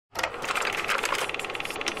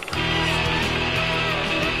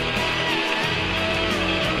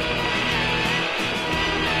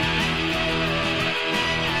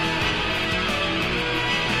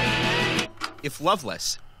If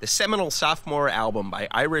Loveless, the seminal sophomore album by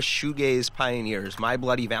Irish shoegaze pioneers My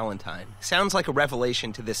Bloody Valentine, sounds like a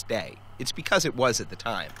revelation to this day, it's because it was at the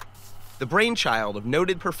time. The brainchild of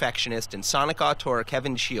noted perfectionist and sonic auteur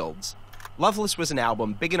Kevin Shields, Loveless was an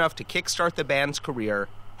album big enough to kickstart the band's career,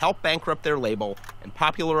 help bankrupt their label, and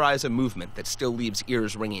popularize a movement that still leaves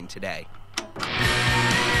ears ringing today.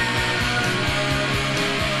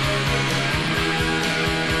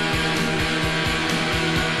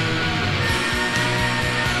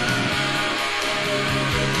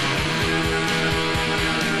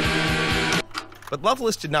 But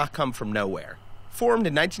Loveless did not come from nowhere. Formed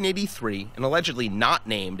in 1983 and allegedly not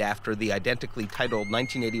named after the identically titled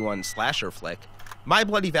 1981 slasher flick, My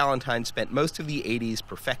Bloody Valentine spent most of the 80s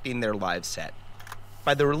perfecting their live set.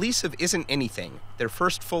 By the release of Isn't Anything, their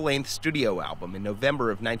first full-length studio album in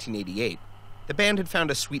November of 1988, the band had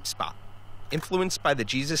found a sweet spot. Influenced by the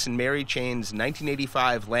Jesus and Mary Chain's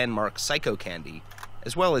 1985 landmark Psycho Candy,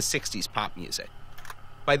 as well as 60s pop music.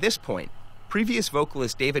 By this point, previous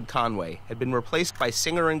vocalist David Conway had been replaced by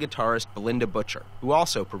singer and guitarist Belinda Butcher, who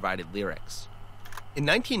also provided lyrics. In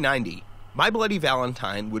 1990, My Bloody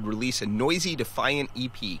Valentine would release a noisy, defiant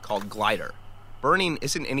EP called Glider, burning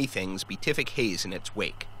Isn't Anything's beatific haze in its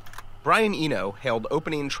wake. Brian Eno hailed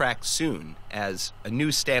opening track Soon as a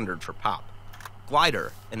new standard for pop.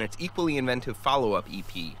 Glider, and its equally inventive follow-up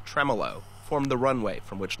EP, Tremolo, formed the runway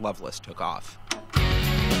from which Loveless took off.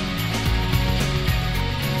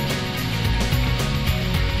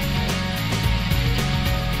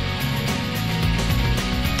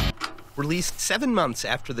 Released 7 months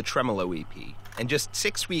after the Tremolo EP, and just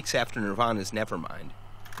 6 weeks after Nirvana's Nevermind,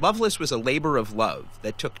 Loveless was a labor of love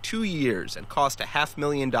that took 2 years and cost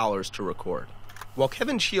 $500,000 to record. While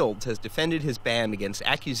Kevin Shields has defended his band against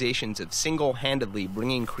accusations of single-handedly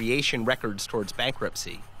bringing Creation Records towards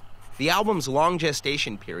bankruptcy, the album's long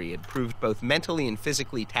gestation period proved both mentally and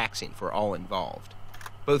physically taxing for all involved.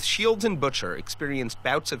 Both Shields and Butcher experienced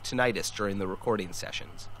bouts of tinnitus during the recording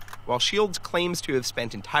sessions, while Shields claims to have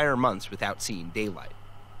spent entire months without seeing daylight.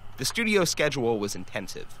 The studio schedule was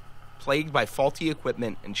intensive, plagued by faulty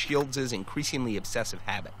equipment and Shields' increasingly obsessive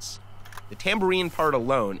habits. The tambourine part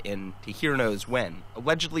alone in To Hear Knows When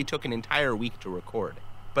allegedly took an entire week to record,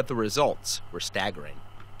 but the results were staggering.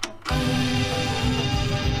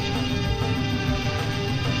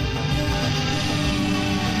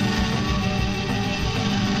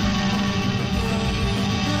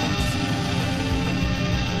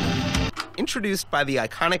 Introduced by the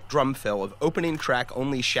iconic drum fill of opening track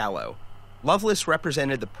Only Shallow, Loveless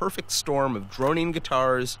represented the perfect storm of droning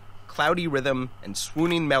guitars, cloudy rhythm, and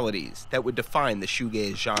swooning melodies that would define the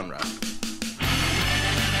shoegaze genre.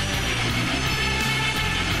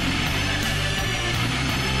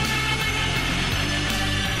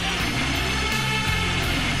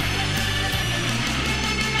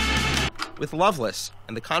 With Loveless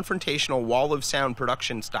and the confrontational wall of sound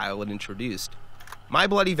production style it introduced, My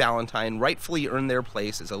Bloody Valentine rightfully earned their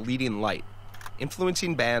place as a leading light,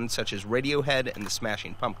 influencing bands such as Radiohead and the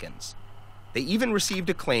Smashing Pumpkins. They even received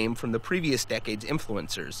acclaim from the previous decade's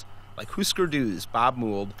influencers, like Husker Du's Bob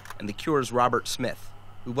Mould and The Cure's Robert Smith,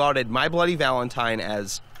 who lauded My Bloody Valentine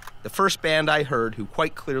as the first band I heard who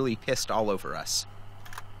quite clearly pissed all over us.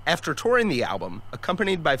 After touring the album,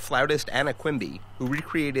 accompanied by flautist Anna Quimby, who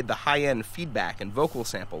recreated the high-end feedback and vocal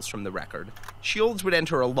samples from the record, Shields would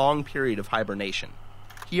enter a long period of hibernation.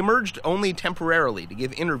 He emerged only temporarily to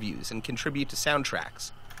give interviews and contribute to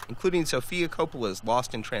soundtracks, including Sofia Coppola's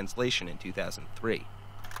Lost in Translation in 2003.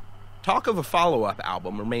 Talk of a follow-up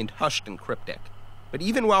album remained hushed and cryptic, but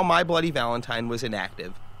even while My Bloody Valentine was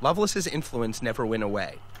inactive, Loveless's influence never went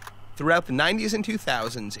away. Throughout the 90s and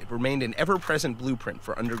 2000s, it remained an ever-present blueprint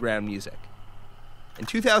for underground music. In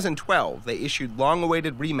 2012, they issued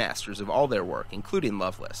long-awaited remasters of all their work, including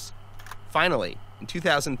Loveless. Finally, in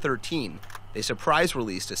 2013, they surprise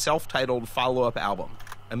released a self-titled follow-up album,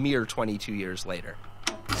 a mere 22 years later.